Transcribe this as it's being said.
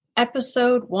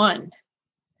Episode 1.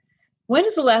 When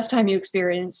is the last time you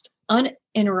experienced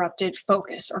uninterrupted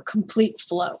focus or complete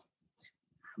flow?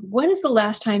 When is the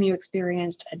last time you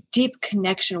experienced a deep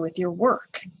connection with your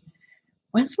work?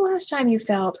 When's the last time you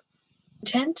felt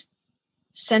content,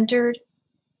 centered,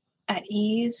 at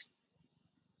ease,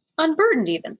 unburdened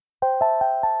even?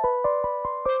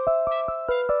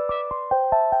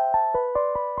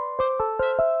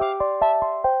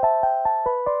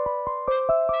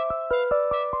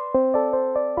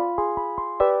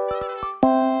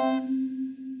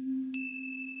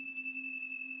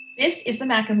 This is the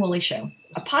Mac and Woolley Show,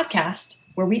 a podcast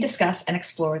where we discuss and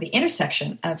explore the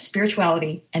intersection of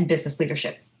spirituality and business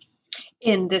leadership.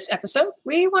 In this episode,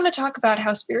 we want to talk about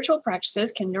how spiritual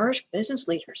practices can nourish business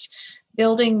leaders,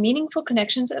 building meaningful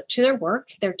connections to their work,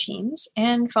 their teams,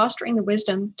 and fostering the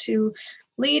wisdom to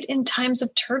lead in times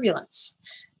of turbulence.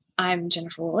 I'm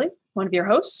Jennifer Woolley, one of your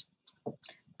hosts.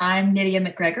 I'm Nydia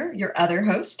McGregor, your other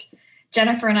host.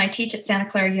 Jennifer and I teach at Santa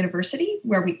Clara University,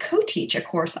 where we co-teach a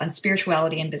course on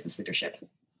spirituality and business leadership.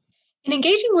 In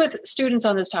engaging with students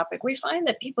on this topic, we find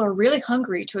that people are really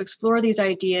hungry to explore these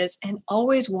ideas and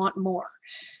always want more.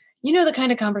 You know the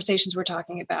kind of conversations we're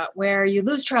talking about, where you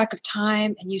lose track of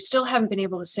time and you still haven't been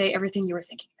able to say everything you were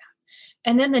thinking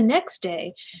about. And then the next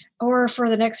day, or for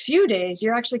the next few days,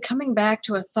 you're actually coming back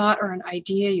to a thought or an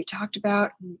idea you talked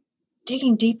about and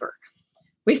digging deeper.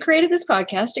 We've created this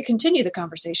podcast to continue the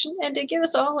conversation and to give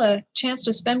us all a chance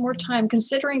to spend more time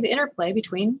considering the interplay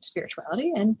between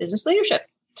spirituality and business leadership.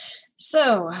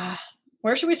 So,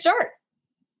 where should we start?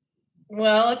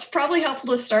 Well, it's probably helpful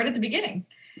to start at the beginning.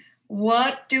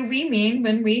 What do we mean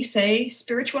when we say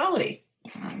spirituality?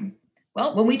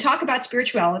 Well, when we talk about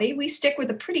spirituality, we stick with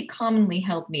a pretty commonly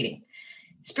held meaning.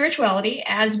 Spirituality,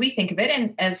 as we think of it,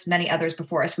 and as many others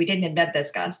before us, we didn't invent this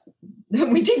stuff,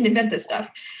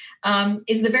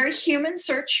 is the very human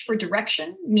search for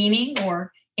direction, meaning,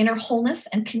 or inner wholeness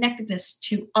and connectedness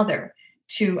to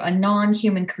a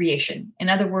non-human creation. In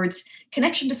other words,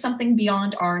 connection to something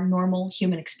beyond our normal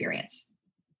human experience.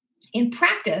 In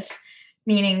practice,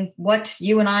 meaning what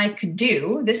you and I could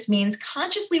do, this means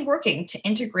consciously working to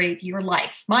integrate your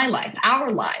life, my life,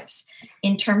 our lives,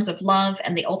 in terms of love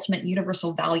and the ultimate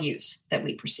universal values that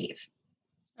we perceive.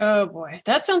 Oh boy,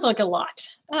 that sounds like a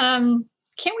lot.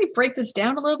 Can't we break this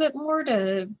down a little bit more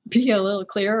to be a little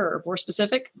clearer or more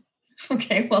specific?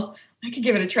 Okay, well, I could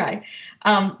give it a try.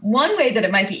 One way that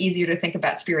it might be easier to think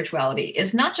about spirituality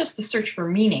is not just the search for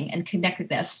meaning and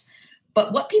connectedness,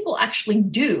 but what people actually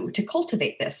do to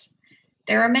cultivate this.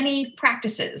 There are many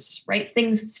practices, right?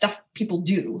 Stuff people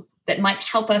do that might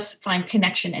help us find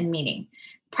connection and meaning.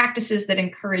 Practices that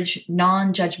encourage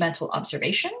non-judgmental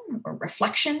observation or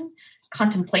reflection,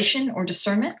 contemplation or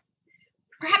discernment.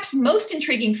 Perhaps most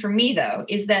intriguing for me, though,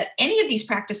 is that any of these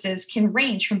practices can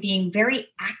range from being very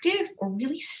active or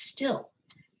really still,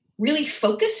 really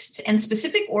focused and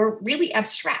specific or really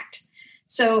abstract.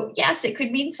 So yes, it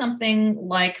could mean something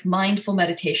like mindful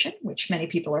meditation, which many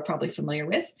people are probably familiar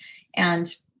with.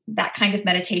 And that kind of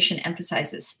meditation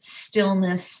emphasizes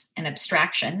stillness and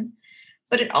abstraction.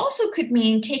 But it also could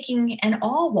mean taking an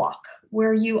awe walk,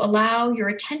 where you allow your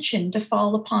attention to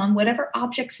fall upon whatever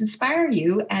objects inspire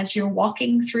you as you're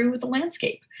walking through the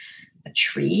landscape. A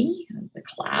tree, the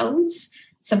clouds,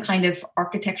 some kind of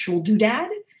architectural doodad.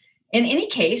 In any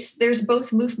case, there's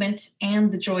both movement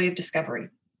and the joy of discovery.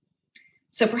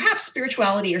 So perhaps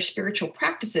spirituality or spiritual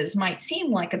practices might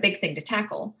seem like a big thing to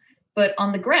tackle, but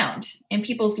on the ground, in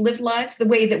people's lived lives, the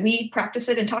way that we practice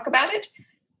it and talk about it,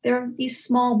 there are these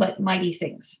small but mighty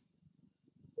things.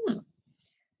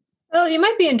 Well, you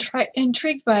might be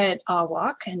intrigued by an awe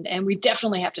walk, and we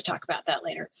definitely have to talk about that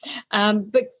later.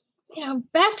 But,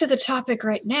 back to the topic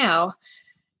right now,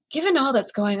 given all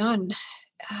that's going on,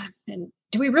 and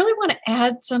do we really want to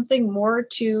add something more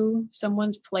to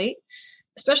someone's plate,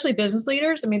 especially business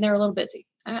leaders? I mean, they're a little busy.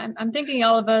 I'm thinking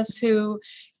all of us who,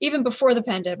 even before the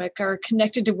pandemic, are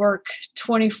connected to work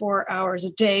 24 hours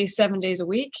a day, 7 days a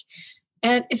week.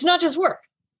 And it's not just work.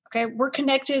 Okay, we're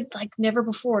connected like never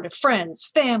before to friends,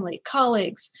 family,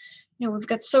 colleagues. We've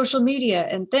got social media,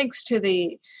 and thanks to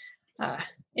the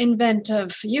invent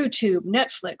of YouTube,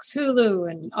 Netflix, Hulu,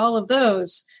 and all of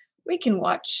those, we can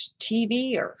watch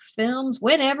TV or films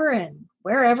whenever and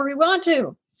wherever we want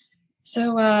to.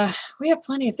 So we have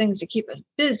plenty of things to keep us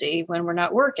busy when we're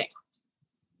not working.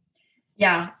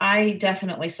 Yeah, I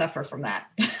definitely suffer from that.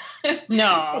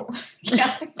 No.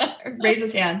 Yeah, raise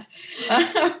his hand.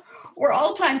 We're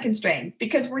all time constrained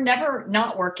because we're never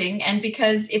not working. And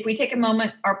because if we take a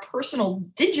moment, our personal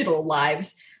digital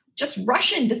lives just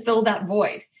rush in to fill that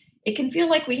void. It can feel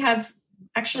like we have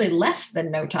actually less than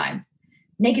no time.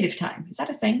 negative time. Is that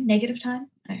a thing? Negative time?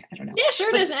 I don't know. Yeah, sure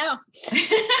it is now.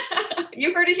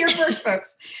 You heard it here first,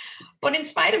 folks. But in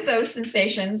spite of those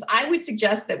sensations, I would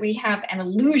suggest that we have an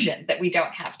illusion that we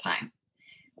don't have time.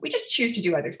 We just choose to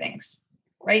do other things,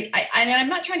 right? I'm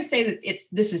not trying to say that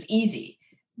this is easy,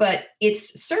 but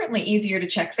it's certainly easier to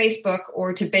check Facebook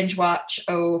or to binge watch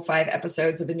 5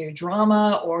 episodes of a new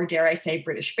drama, or dare I say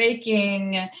British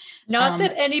baking. Not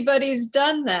that anybody's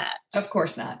done that. Of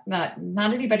course not. Not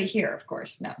anybody here, of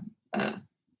course, no.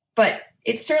 But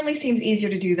it certainly seems easier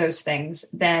to do those things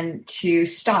than to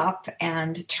stop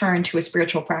and turn to a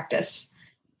spiritual practice,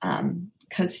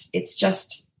 because it's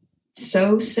just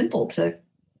so simple to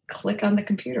click on the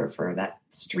computer for that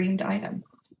streamed item.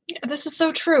 Yeah, this is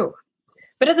so true.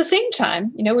 But at the same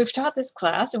time, we've taught this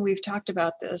class and we've talked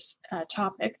about this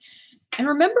topic. And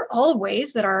remember all the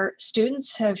ways that our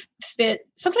students have fit,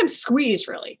 sometimes squeezed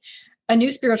really, a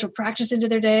new spiritual practice into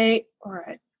their day,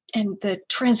 and the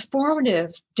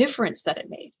transformative difference that it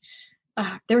made.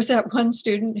 There was that one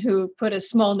student who put a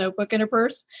small notebook in her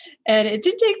purse, and it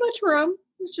didn't take much room.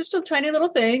 It was just a tiny little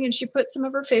thing, and she put some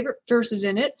of her favorite verses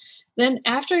in it. Then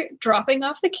after dropping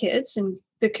off the kids and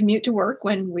the commute to work,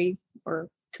 when we were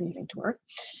commuting to work,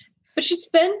 but she'd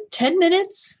spend 10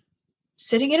 minutes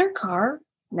sitting in her car,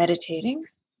 meditating,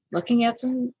 looking at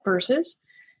some verses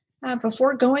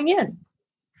before going in.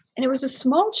 And it was a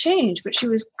small change, but she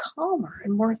was calmer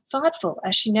and more thoughtful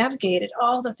as she navigated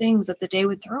all the things that the day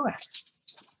would throw at her.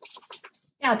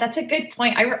 Yeah, that's a good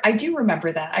point. I do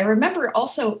remember that. I remember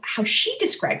also how she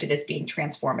described it as being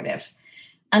transformative.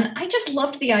 And I just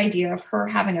loved the idea of her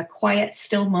having a quiet,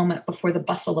 still moment before the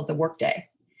bustle of the workday.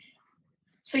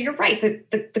 So you're right.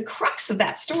 The crux of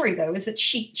that story, though, is that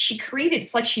she created,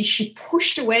 it's like she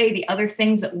pushed away the other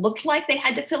things that looked like they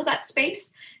had to fill that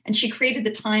space. And she created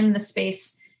the time and the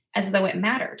space as though it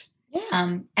mattered.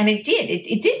 Yeah. And it did.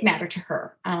 It did matter to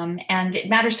her. And it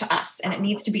matters to us. And it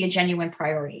needs to be a genuine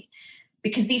priority.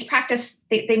 Because these practices,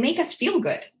 they make us feel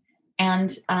good. And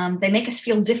they make us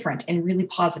feel different in really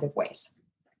positive ways.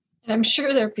 And I'm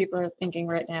sure there are people who are thinking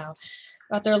right now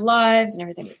about their lives and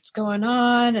everything that's going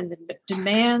on and the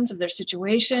demands of their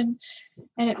situation.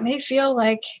 And it may feel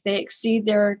like they exceed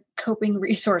their coping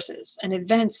resources and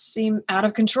events seem out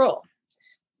of control.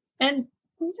 And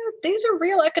these are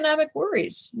real economic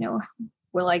worries.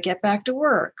 Will I get back to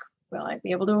work? Will I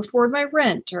be able to afford my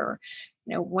rent? Or,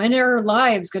 when are our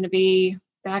lives going to be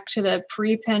back to the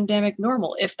pre-pandemic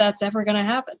normal, if that's ever going to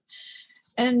happen?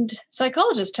 And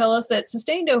psychologists tell us that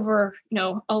sustained over,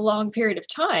 a long period of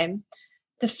time,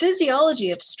 the physiology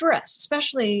of stress,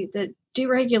 especially the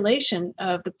deregulation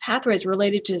of the pathways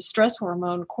related to stress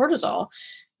hormone cortisol,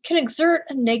 can exert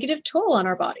a negative toll on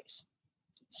our bodies.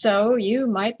 So you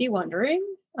might be wondering,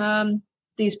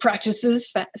 these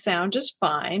practices sound just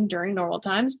fine during normal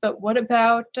times, but what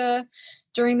about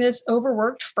during this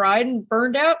overworked, fried, and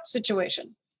burned out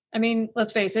situation? I mean,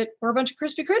 let's face it, we're a bunch of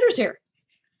crispy critters here.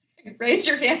 Raise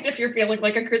your hand if you're feeling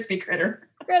like a crispy critter.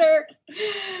 Critter.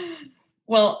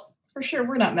 Well, for sure,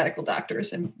 we're not medical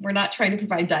doctors and we're not trying to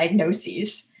provide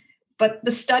diagnoses, but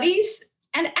the studies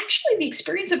and actually the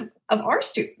experience of our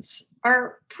students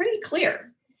are pretty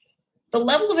clear. The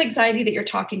level of anxiety that you're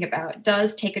talking about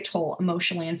does take a toll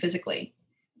emotionally and physically.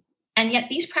 And yet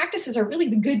these practices are really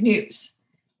the good news,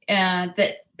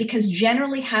 because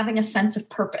generally having a sense of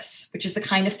purpose, which is the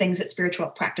kind of things that spiritual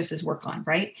practices work on,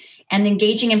 right? And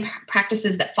engaging in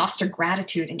practices that foster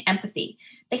gratitude and empathy,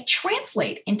 they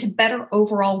translate into better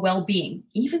overall well-being,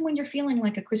 even when you're feeling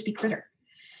like a crispy critter.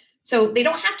 So they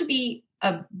don't have to be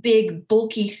a big,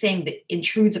 bulky thing that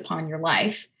intrudes upon your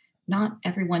life. Not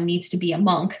everyone needs to be a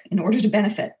monk in order to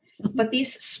benefit. But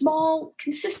these small,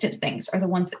 consistent things are the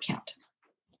ones that count.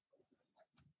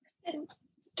 And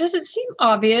does it seem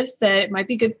obvious that it might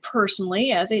be good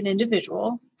personally as an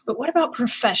individual, but what about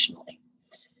professionally?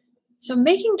 So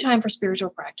making time for spiritual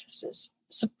practices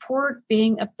support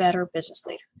being a better business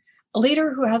leader, a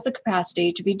leader who has the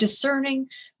capacity to be discerning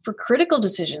for critical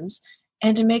decisions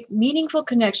and to make meaningful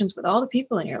connections with all the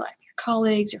people in your life, your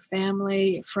colleagues, your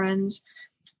family, your friends.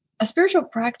 A spiritual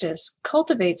practice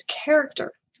cultivates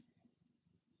character,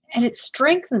 and it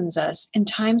strengthens us in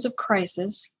times of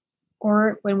crisis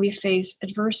or when we face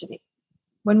adversity,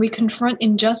 when we confront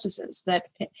injustices,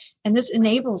 and this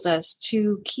enables us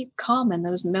to keep calm in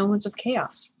those moments of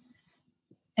chaos.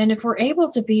 And if we're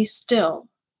able to be still,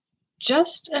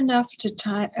 just enough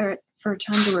for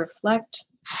time to reflect,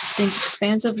 think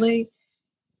expansively,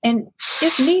 and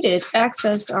if needed,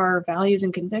 access our values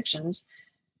and convictions,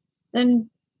 then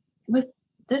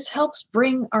this helps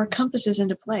bring our compasses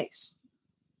into place.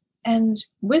 And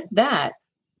with that,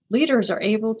 leaders are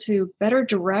able to better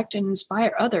direct and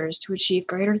inspire others to achieve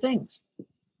greater things.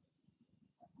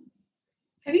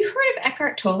 Have you heard of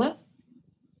Eckhart Tolle?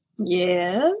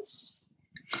 Yes.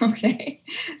 Okay.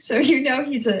 So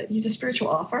he's a spiritual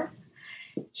author.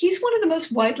 He's one of the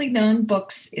most widely known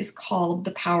books is called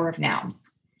The Power of Now.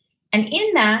 And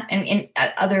in that, and in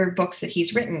other books that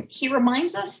he's written, he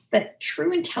reminds us that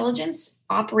true intelligence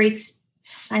operates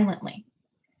silently,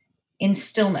 in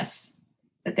stillness,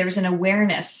 that there's an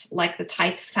awareness like the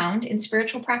type found in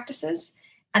spiritual practices.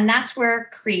 And that's where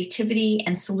creativity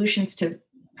and solutions to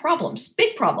problems,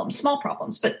 big problems, small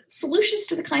problems, but solutions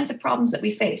to the kinds of problems that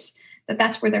we face,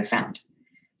 that's where they're found.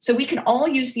 So we can all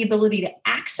use the ability to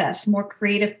access more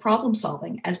creative problem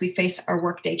solving as we face our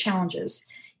workday challenges.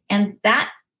 And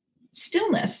that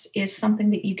stillness is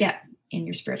something that you get in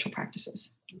your spiritual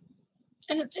practices.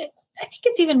 And I think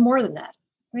it's even more than that.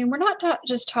 I mean, we're not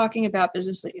just talking about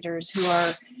business leaders who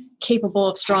are capable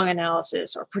of strong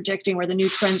analysis or predicting where the new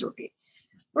trends will be.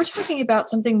 We're talking about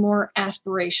something more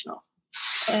aspirational.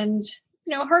 And,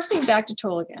 harkening back to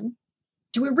Tolle again,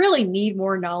 do we really need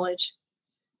more knowledge?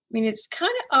 I mean, it's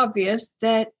kind of obvious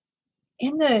that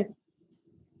in the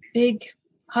big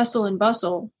hustle and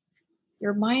bustle,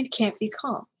 your mind can't be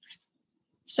calm.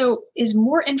 So is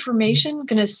more information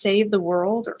going to save the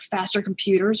world, or faster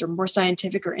computers, or more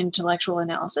scientific or intellectual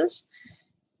analysis?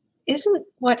 Isn't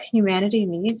what humanity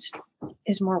needs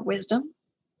is more wisdom?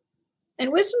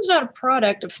 And wisdom's not a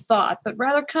product of thought, but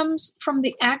rather comes from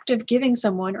the act of giving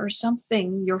someone or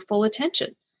something your full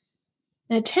attention.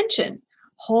 And attention,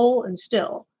 whole and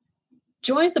still,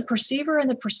 joins the perceiver and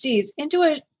the perceives into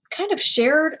a kind of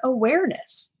shared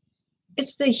awareness.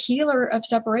 It's the healer of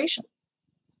separation.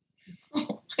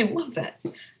 Oh, I love that.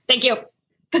 Thank you.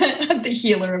 The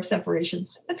healer of separation.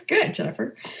 That's good,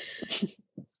 Jennifer.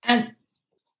 And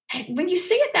when you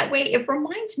say it that way, it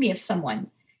reminds me of someone.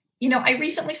 I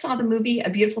recently saw the movie A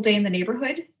Beautiful Day in the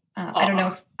Neighborhood. I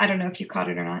don't know if you caught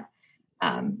it or not.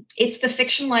 It's the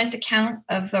fictionalized account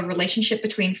of the relationship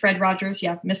between Fred Rogers,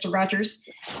 Mr. Rogers,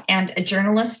 and a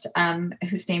journalist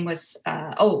whose name was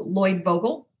Lloyd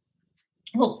Vogel.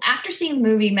 Well, after seeing the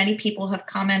movie, many people have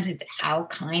commented how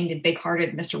kind and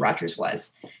big-hearted Mr. Rogers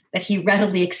was, that he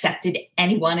readily accepted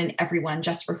anyone and everyone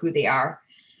just for who they are.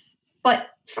 But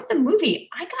from the movie,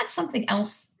 I got something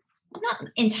else, not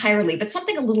entirely, but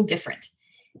something a little different.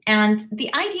 And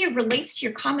the idea relates to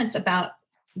your comments about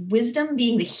wisdom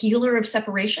being the healer of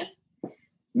separation.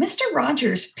 Mr.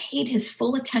 Rogers paid his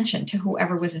full attention to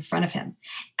whoever was in front of him.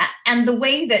 And the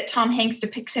way that Tom Hanks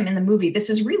depicts him in the movie, this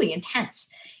is really intense.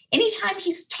 Anytime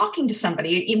he's talking to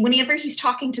somebody, whenever he's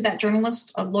talking to that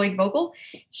journalist, Lloyd Vogel,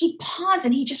 he pauses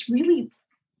and he just really,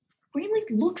 really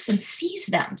looks and sees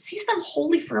them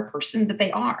wholly for a person that they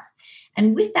are.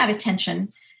 And with that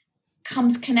attention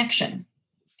comes connection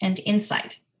and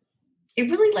insight. It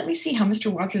really let me see how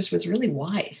Mr. Rogers was really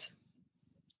wise.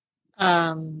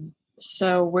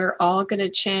 So we're all going to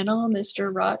channel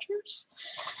Mr. Rogers?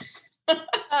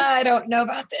 I don't know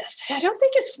about this. I don't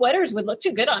think his sweaters would look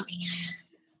too good on me.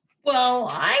 Well,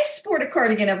 I sport a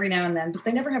cardigan every now and then, but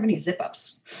they never have any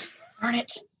zip-ups. Darn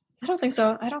it. I don't think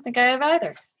so. I don't think I have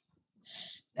either.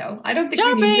 No, I don't think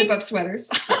we need zip-up sweaters.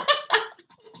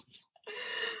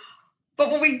 But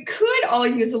what we could all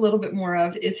use a little bit more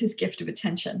of is his gift of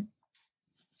attention.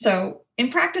 So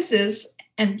in practices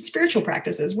and spiritual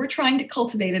practices, we're trying to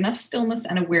cultivate enough stillness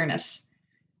and awareness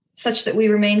such that we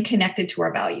remain connected to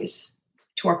our values,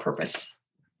 to our purpose,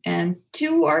 and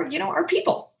to our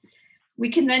people. We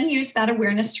can then use that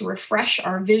awareness to refresh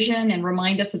our vision and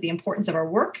remind us of the importance of our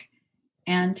work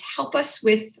and help us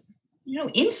with,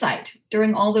 insight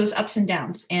during all those ups and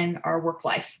downs in our work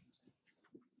life.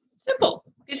 Simple.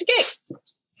 Piece of cake.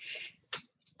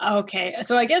 Okay.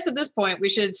 So I guess at this point we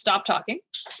should stop talking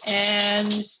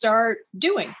and start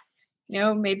doing.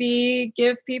 Maybe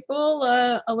give people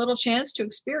a little chance to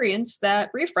experience that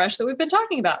refresh that we've been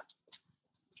talking about.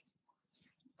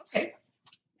 Okay.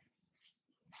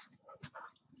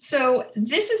 So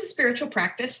this is a spiritual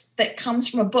practice that comes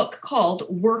from a book called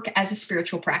Work as a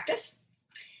Spiritual Practice.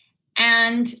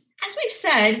 And as we've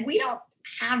said, we don't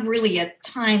have really a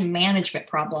time management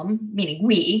problem, meaning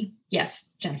we,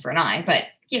 yes, Jennifer and I, but,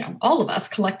 all of us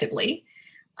collectively.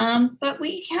 But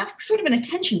we have sort of an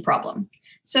attention problem.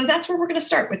 So that's where we're going to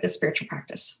start with this spiritual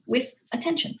practice, with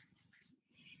attention.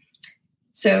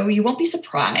 So you won't be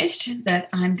surprised that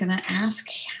I'm going to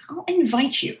I'll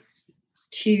invite you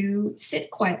to sit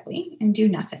quietly and do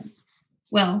nothing.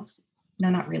 Well, no,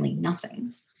 not really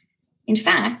nothing. In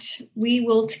fact, we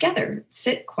will together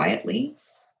sit quietly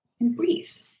and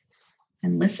breathe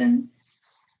and listen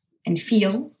and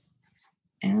feel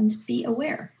and be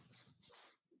aware.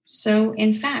 So,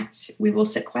 in fact, we will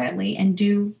sit quietly and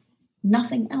do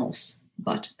nothing else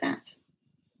but that.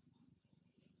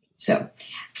 So,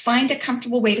 find a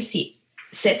comfortable way to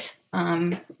sit,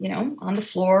 on the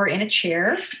floor, in a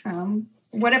chair,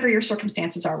 whatever your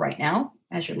circumstances are right now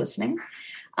as you're listening.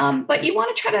 But you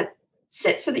want to try to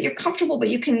sit so that you're comfortable, but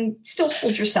you can still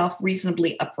hold yourself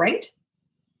reasonably upright.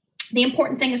 The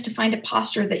important thing is to find a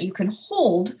posture that you can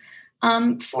hold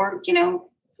for,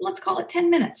 let's call it 10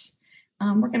 minutes.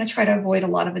 We're going to try to avoid a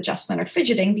lot of adjustment or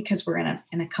fidgeting because we're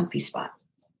in a comfy spot.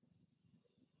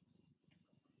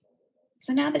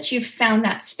 So now that you've found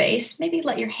that space, maybe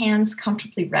let your hands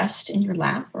comfortably rest in your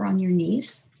lap or on your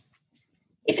knees.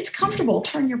 If it's comfortable,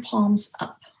 turn your palms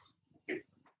up.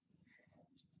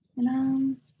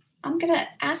 And I'm going to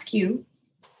ask you,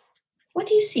 what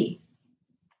do you see?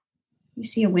 You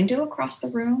see a window across the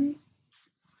room,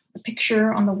 a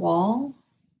picture on the wall.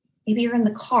 Maybe you're in the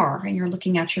car and you're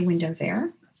looking out your window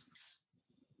there.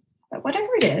 But whatever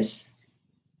it is,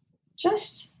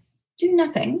 just do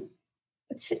nothing,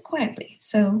 but sit quietly.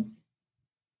 So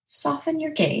soften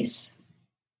your gaze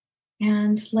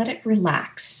and let it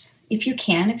relax. If you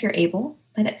can, if you're able,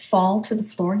 let it fall to the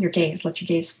floor, let your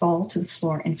gaze fall to the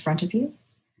floor in front of you,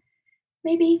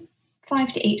 maybe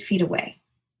 5 to 8 feet away.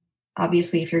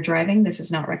 Obviously, if you're driving, this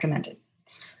is not recommended.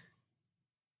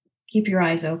 Keep your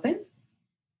eyes open.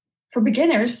 For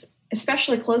beginners,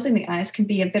 especially closing the eyes can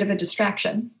be a bit of a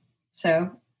distraction.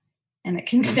 And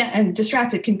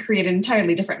distracted can create an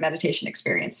entirely different meditation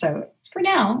experience. So for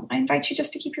now, I invite you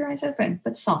just to keep your eyes open,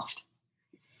 but soft.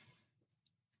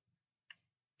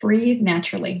 Breathe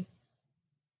naturally.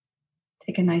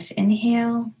 Take a nice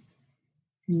inhale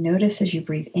and notice as you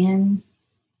breathe in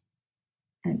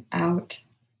and out.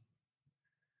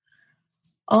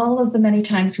 All of the many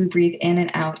times we breathe in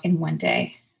and out in one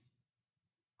day.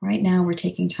 Right now, we're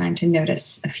taking time to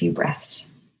notice a few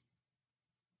breaths.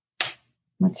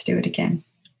 Let's do it again.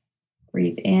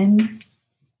 Breathe in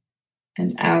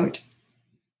and out.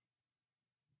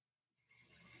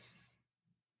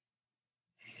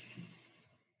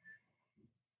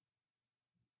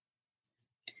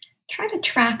 Try to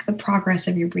track the progress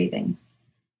of your breathing,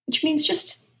 which means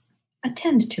just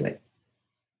attend to it.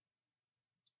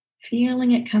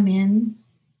 Feeling it come in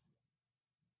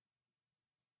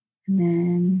and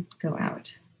then go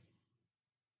out.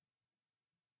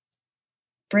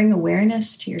 Bring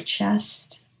awareness to your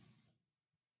chest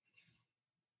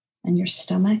and your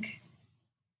stomach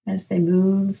as they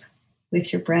move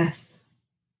with your breath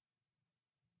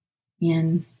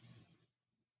in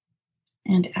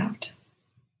and out.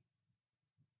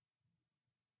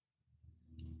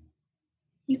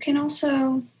 You can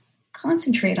also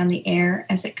concentrate on the air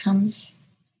as it comes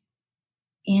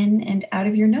in and out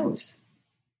of your nose.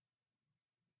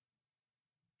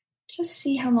 Just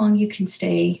see how long you can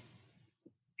stay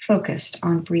focused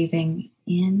on breathing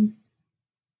in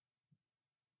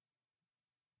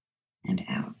and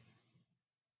out.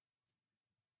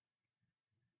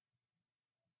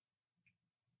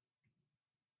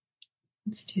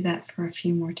 Let's do that for a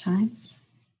few more times.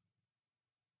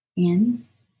 In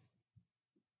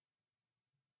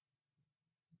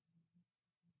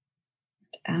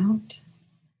and out.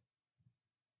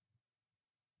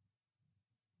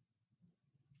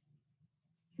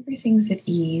 Everything's at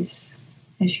ease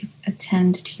as you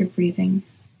attend to your breathing.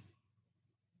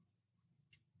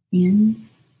 In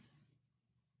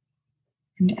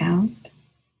and out.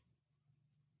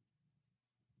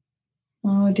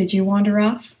 Oh, did you wander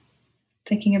off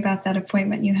thinking about that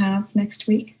appointment you have next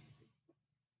week?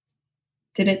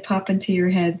 Did it pop into your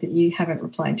head that you haven't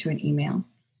replied to an email?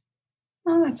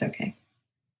 Oh, that's okay.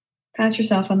 Pat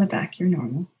yourself on the back. You're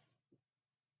normal.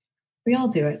 We all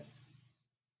do it.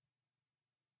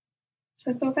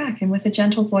 So go back and with a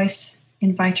gentle voice,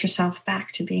 invite yourself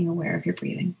back to being aware of your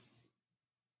breathing.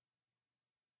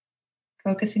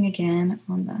 Focusing again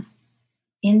on the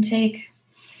intake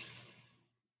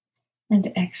and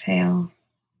exhale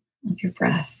of your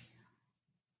breath.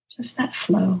 Just that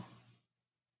flow.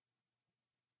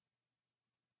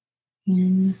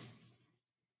 In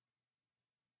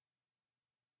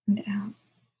and out.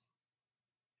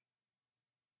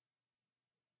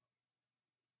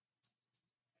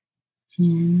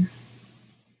 In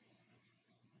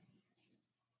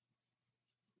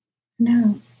and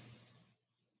out.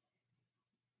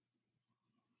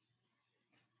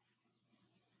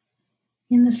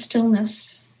 In the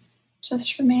stillness,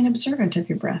 just remain observant of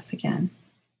your breath again.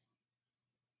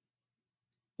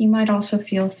 You might also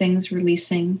feel things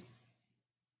releasing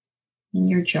in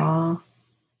your jaw,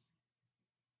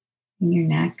 in your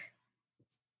neck,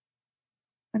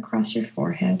 across your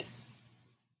forehead.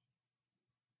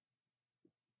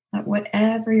 Let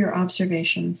whatever your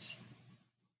observations,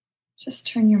 just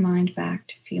turn your mind back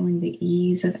to feeling the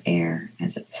ease of air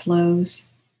as it flows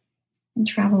and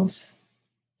travels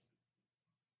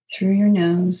through your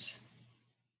nose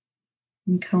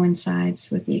and coincides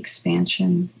with the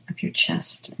expansion of your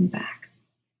chest and back.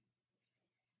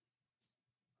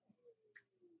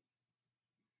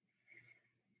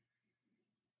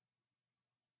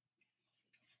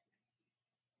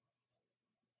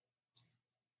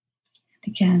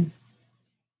 And again,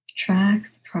 track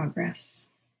the progress.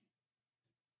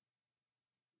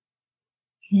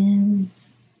 In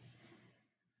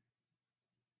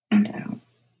and out.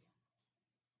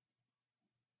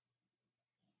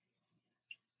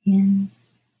 In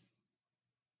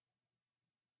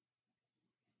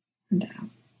and out.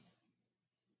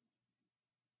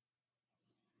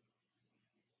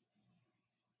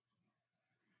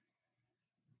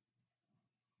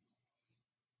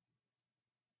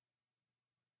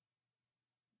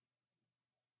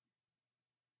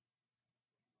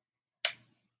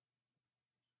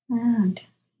 And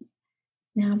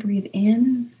now breathe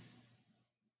in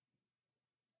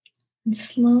and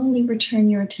slowly return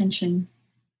your attention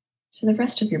to the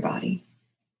rest of your body.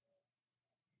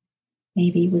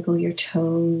 Maybe wiggle your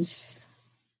toes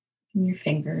and your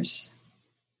fingers.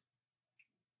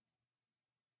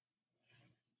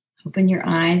 Open your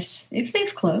eyes if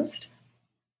they've closed.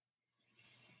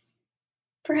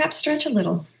 Perhaps stretch a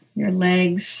little, your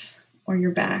legs or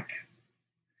your back.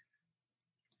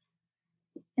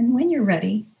 And when you're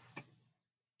ready,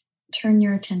 turn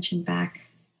your attention back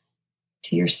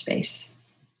to your space,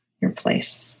 your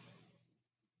place,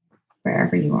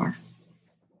 wherever you are.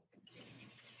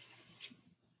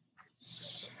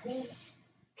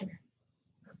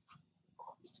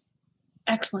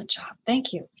 Excellent job.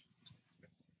 Thank you.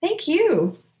 Thank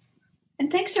you.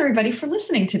 And thanks everybody for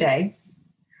listening today.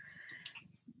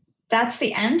 That's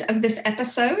the end of this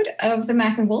episode of the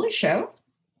Mac and Woolley Show.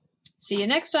 See you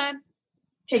next time.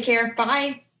 Take care.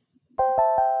 Bye.